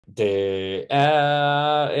Det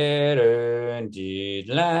er indeed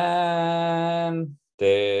land.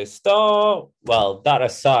 The star. Well, that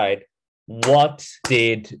aside, what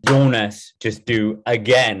did Jonas just do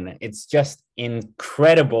again? It's just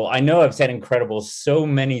incredible. I know I've said incredible so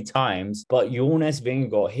many times, but Jonas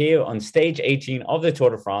Vingegaard here on stage 18 of the Tour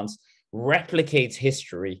de France replicates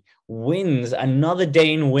history, wins another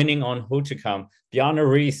Dane winning on Hautacam. Bjarne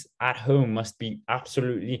Riis at home must be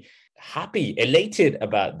absolutely happy, elated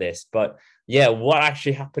about this. But yeah, what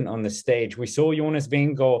actually happened on the stage? We saw Jonas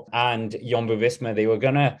Vingegaard and Jumbo Visma. They were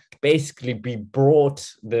gonna basically be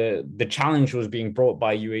brought. The challenge was being brought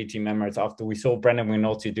by UAE Team Emirates after we saw Brendan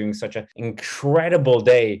McNulty doing such an incredible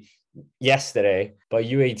day yesterday by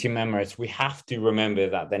UAE Team Emirates. We have to remember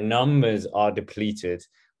that the numbers are depleted.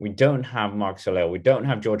 We don't have Mark Soler. We don't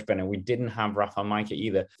have George Bennett. We didn't have Rafa Majka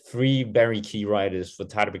either. Three very key riders for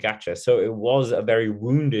Tadej Pogacar. So it was a very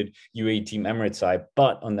wounded UAE Team Emirates side.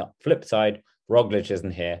 But on the flip side, Roglic isn't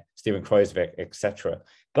here, Steven Kruijswijk, etc.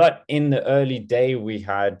 But in the early day, we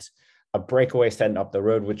had a breakaway sent up the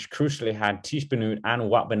road, which crucially had Tiesj Benoot and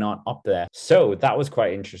Wout van Aert up there. So that was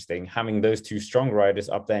quite interesting, having those two strong riders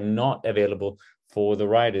up there, not available for the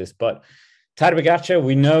riders. But Tadej Pogacar,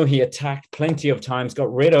 we know he attacked plenty of times,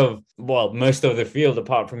 got rid of, well, most of the field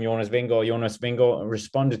apart from Jonas Vingegaard. Jonas Vingegaard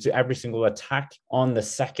responded to every single attack on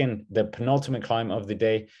the penultimate climb of the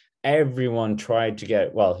day. Everyone tried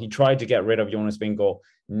to he tried to get rid of Jonas Vingegaard.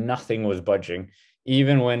 Nothing was budging.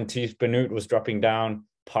 Even when Tiesj Benoot was dropping down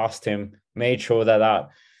past him, made sure that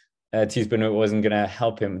Tiesj Benoot wasn't going to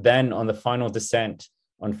help him. Then on the final descent,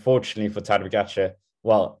 unfortunately for Tadej Pogacar,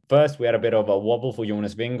 well, first we had a bit of a wobble for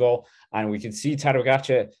Jonas Vingegaard, and we could see Tadej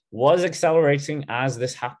Pogacar was accelerating as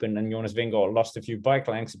this happened, and Jonas Vingegaard lost a few bike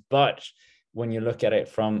lengths. But when you look at it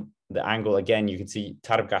from the angle again, you can see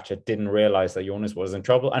Tadej Pogacar didn't realize that Jonas was in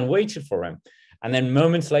trouble and waited for him. And then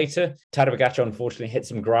moments later, Tadej Pogacar unfortunately hit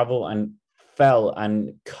some gravel and fell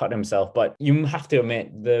and cut himself. But you have to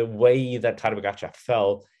admit, the way that Tadej Pogacar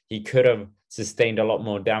fell, he could have sustained a lot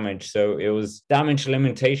more damage. So it was damage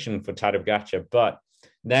limitation for Tadej Pogacar. But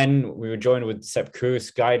then we were joined with Sepp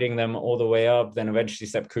Kuss guiding them all the way up. Then eventually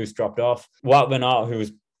Sepp Kuss dropped off. Wout van Aert, who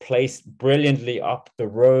was placed brilliantly up the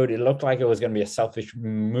road. It looked like it was going to be a selfish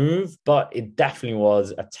move, but it definitely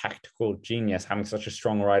was a tactical genius having such a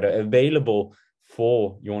strong rider available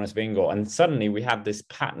for Jonas Vingegaard. And suddenly we had this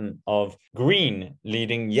pattern of green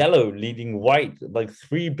leading yellow, leading white, like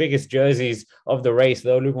three biggest jerseys of the race.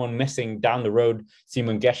 The only one missing down the road,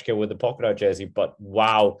 Simon Geschke with the polka dot jersey. But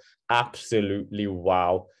wow, absolutely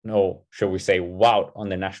wow. No, shall we say wow on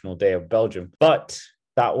the National Day of Belgium. But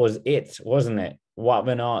that was it, wasn't it? Wout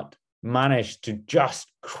van Aert managed to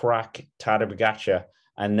just crack Tadej Pogacar.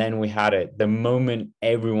 And then we had it, the moment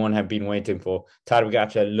everyone had been waiting for. Tadej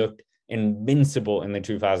Pogacar looked invincible in the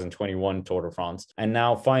 2021 Tour de France. And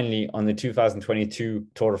now finally on the 2022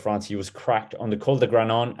 Tour de France, he was cracked on the Col de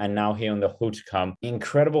Granon and now here on the Hautcam.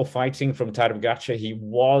 Incredible fighting from Tadej Pogacar. He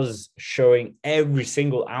was showing every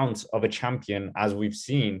single ounce of a champion, as we've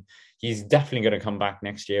seen. He's definitely going to come back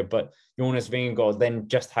next year. But Jonas Vingegaard then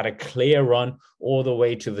just had a clear run all the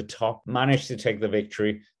way to the top, managed to take the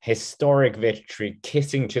victory, historic victory,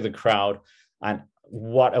 kissing to the crowd. And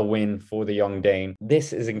what a win for the young Dane.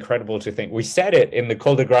 This is incredible to think. We said it in the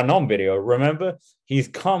Col de Granon video. Remember, he's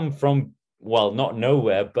come from, well, not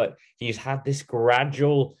nowhere, but he's had this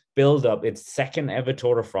gradual build-up. It's second ever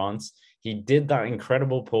Tour de France. He did that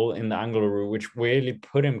incredible pull in the Angliru, which really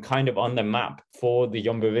put him kind of on the map for the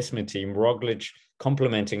Jumbo Visma team. Roglic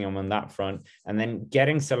complimenting him on that front, and then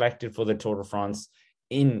getting selected for the Tour de France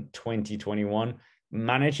in 2021.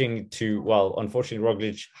 Managing to, well, unfortunately,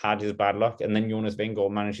 Roglic had his bad luck, and then Jonas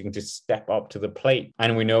Vingegaard managing to step up to the plate.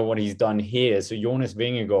 And we know what he's done here. So Jonas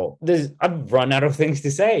Vingegaard, I've run out of things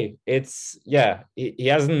to say. He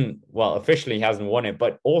hasn't, well, officially he hasn't won it,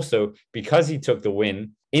 but also because he took the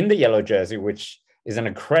win in the yellow jersey, which is an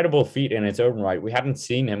incredible feat in its own right. We hadn't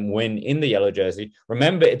seen him win in the yellow jersey.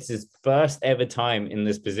 Remember, it's his first ever time in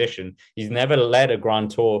this position. He's never led a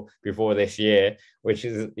Grand Tour before this year, which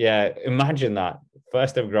is, imagine that.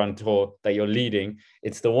 First ever Grand Tour that you're leading.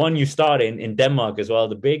 It's the one you start in Denmark as well,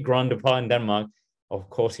 the big Grand Depart in Denmark. Of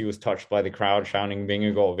course, he was touched by the crowd shouting,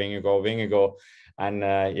 Vingegaard, Vingegaard, Vingegaard. And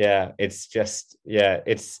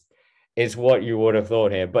it's what you would have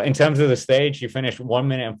thought here. But in terms of the stage, he finished 1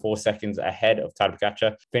 minute and 4 seconds ahead of Tadej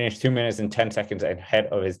Pogacar, finished 2 minutes and 10 seconds ahead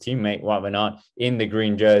of his teammate Wout van Aert in the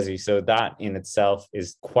green jersey. So that in itself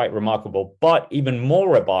is quite remarkable. But even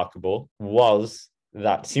more remarkable was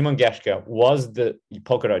that Simon Geschke was the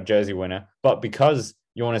polka dot jersey winner. But because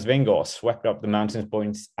Jonas Vingegaard swept up the mountains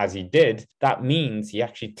points as he did, that means he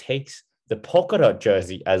actually takes the polka dot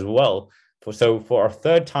jersey as well. For our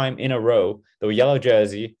third time in a row, the yellow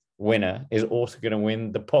jersey winner is also going to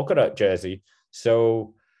win the polka dot jersey.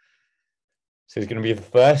 So he's going to be the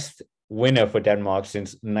first winner for Denmark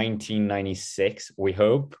since 1996, we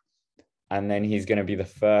hope. And then he's going to be the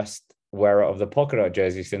first wearer of the polka dot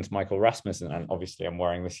jersey since Michael Rasmussen. And obviously I'm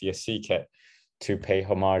wearing the CSC kit to pay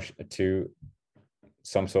homage to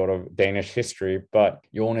some sort of Danish history. But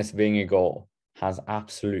Jonas Vingegaard has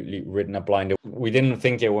absolutely ridden a blinder. We didn't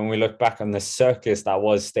think it when we look back on the circus that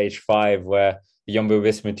was stage 5, where the Jumbo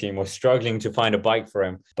Visma team was struggling to find a bike for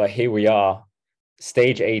him. But here we are,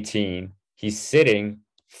 stage 18. He's sitting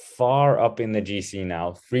far up in the GC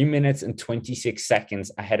now, 3 minutes and 26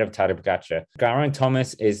 seconds ahead of Tadej Pogacar. Geraint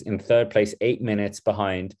Thomas is in third place, 8 minutes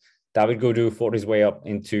behind. David Gaudu fought his way up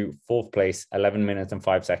into fourth place, 11 minutes and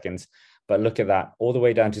 5 seconds. But look at that, all the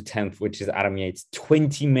way down to 10th, which is Adam Yates,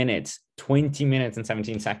 20 minutes and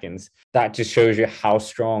 17 seconds. That just shows you how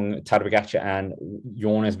strong Tadej Pogacar and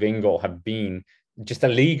Jonas Vingegaard have been. Just a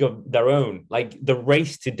league of their own. Like the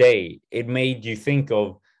race today, it made you think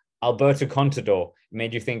of Alberto Contador, it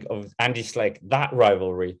made you think of Andy Schleck, that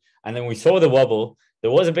rivalry. And then we saw the wobble.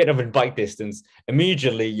 There was a bit of a bike distance.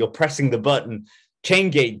 Immediately, you're pressing the button, chain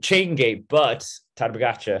gate, but Tadej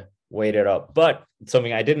Pogacar waited up. But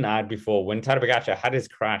something I didn't add before, when Tadej Pogacar had his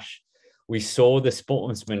crash, we saw the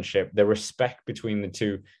sportsmanship, the respect between the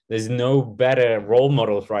two. There's no better role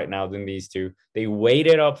models right now than these two. They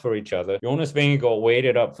waited up for each other. Jonas Vingegaard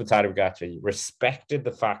waited up for Tadej Pogacar. He respected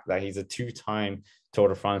the fact that he's a 2-time Tour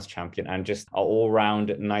de France champion and just an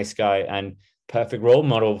all-round nice guy and perfect role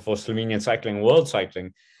model for Slovenian cycling, world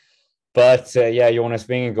cycling. But Jonas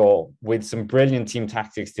Vingegaard with some brilliant team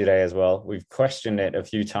tactics today as well. We've questioned it a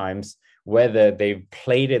few times, whether they've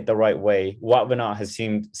played it the right way. Wout van Aert has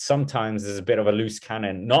seemed sometimes as a bit of a loose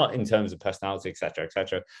cannon, not in terms of personality, etc.,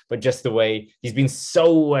 but just the way he's been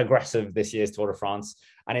so aggressive this year's Tour de France.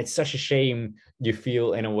 And it's such a shame, you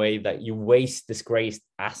feel, in a way, that you waste this great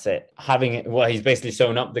asset. Having it, well, he's basically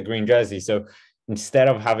sewn up the green jersey. So instead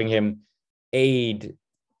of having him aid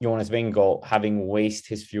Jonas Vingegaard, having waste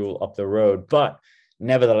his fuel up the road. But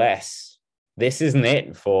nevertheless, this isn't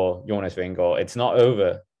it for Jonas Vingegaard. It's not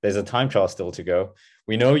over. There's a time trial still to go.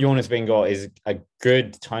 We know Jonas Vingegaard is a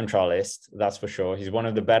good time trialist, that's for sure. He's one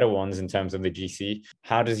of the better ones in terms of the GC.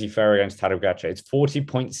 How does he fare against Tadej Pogacar? It's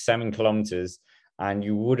 40.7 kilometers. And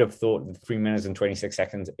you would have thought that 3 minutes and 26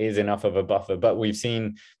 seconds is enough of a buffer. But we've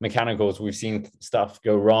seen mechanicals, we've seen stuff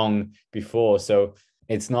go wrong before. So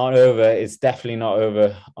it's not over. It's definitely not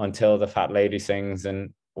over until the fat lady sings.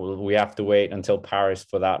 And we have to wait until Paris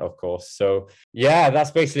for that, of course. So yeah,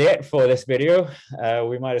 that's basically it for this video.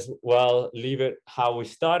 We might as well leave it how we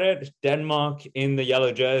started. Denmark in the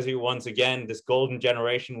yellow jersey once again, this golden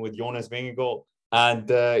generation with Jonas Vingegaard.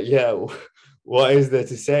 And what is there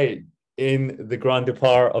to say? In the Grand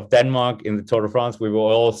Depart of Denmark in the Tour de France, we were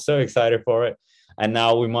all so excited for it. And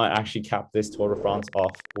now we might actually cap this Tour de France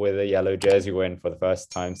off with a yellow jersey win for the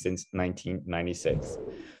first time since 1996.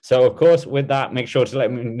 So, of course, with that, make sure to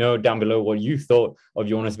let me know down below what you thought of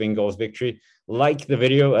Jonas Vingegaard's victory. Like the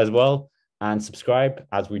video as well and subscribe,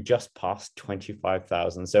 as we just passed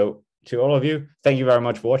 25,000. So to all of you, thank you very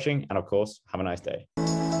much for watching. And of course, have a nice day.